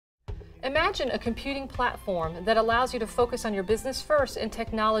Imagine a computing platform that allows you to focus on your business first and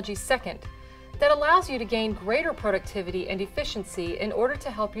technology second, that allows you to gain greater productivity and efficiency in order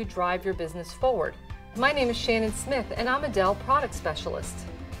to help you drive your business forward. My name is Shannon Smith and I'm a Dell Product Specialist.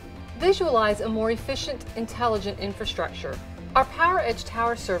 Visualize a more efficient, intelligent infrastructure. Our PowerEdge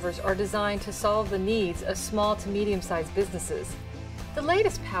tower servers are designed to solve the needs of small to medium-sized businesses. The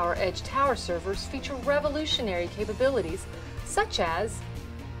latest PowerEdge tower servers feature revolutionary capabilities such as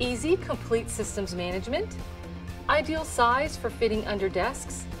easy, complete systems management, ideal size for fitting under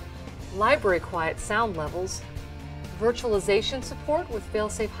desks, library quiet sound levels, virtualization support with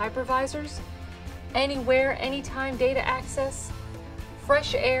fail-safe hypervisors, anywhere, anytime data access,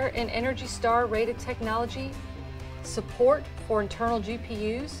 fresh air and Energy Star rated technology, support for internal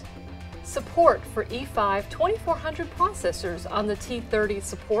GPUs, support for E5 2400 processors on the T30,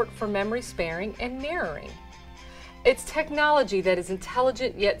 support for memory sparing and mirroring. It's technology that is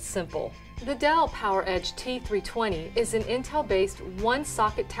intelligent yet simple. The Dell PowerEdge T320 is an Intel-based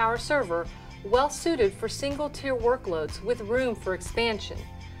one-socket tower server well-suited for single-tier workloads with room for expansion.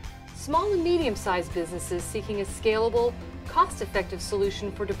 Small and medium-sized businesses seeking a scalable, cost-effective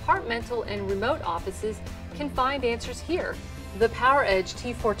solution for departmental and remote offices can find answers here. The PowerEdge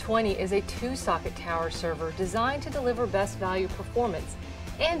T420 is a two-socket tower server designed to deliver best value performance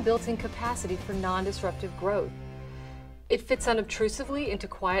and built-in capacity for non-disruptive growth. It fits unobtrusively into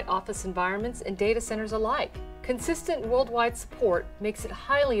quiet office environments and data centers alike. Consistent worldwide support makes it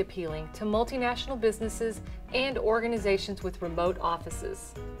highly appealing to multinational businesses and organizations with remote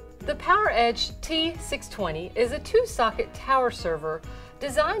offices. The PowerEdge T620 is a two-socket tower server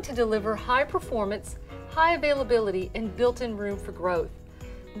designed to deliver high performance, high availability, and built-in room for growth.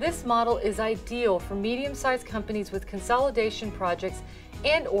 This model is ideal for medium-sized companies with consolidation projects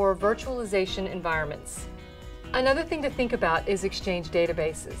and/or virtualization environments. Another thing to think about is Exchange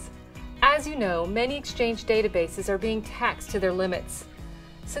databases. As you know, many Exchange databases are being taxed to their limits.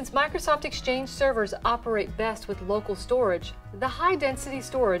 Since Microsoft Exchange servers operate best with local storage, the high-density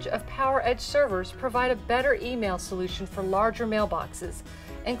storage of PowerEdge servers provide a better email solution for larger mailboxes,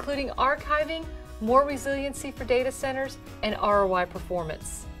 including archiving, more resiliency for data centers, and ROI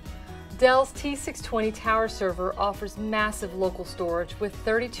performance. Dell's T620 tower server offers massive local storage with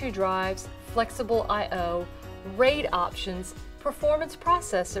 32 drives, flexible I/O, RAID options, performance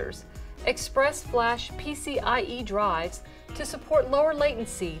processors, Express Flash PCIe drives to support lower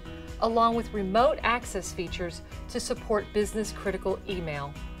latency, along with remote access features to support business-critical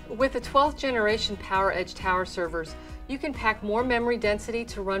email. With the 12th generation PowerEdge tower servers, you can pack more memory density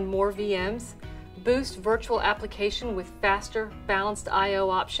to run more VMs, boost virtual application with faster, balanced I/O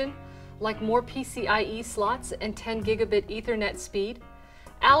option, like more PCIe slots and 10 gigabit Ethernet speed,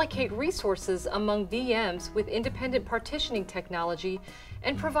 allocate resources among VMs with independent partitioning technology,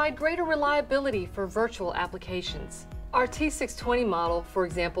 and provide greater reliability for virtual applications. Our T620 model, for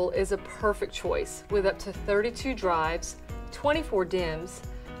example, is a perfect choice with up to 32 drives, 24 DIMMs,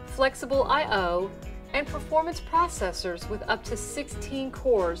 flexible I/O, and performance processors with up to 16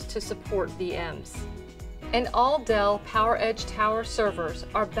 cores to support VMs. And all Dell PowerEdge tower servers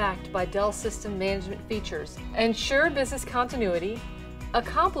are backed by Dell System Management features. Ensure business continuity,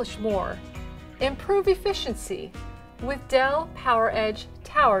 accomplish more, improve efficiency with Dell PowerEdge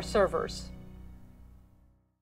tower servers.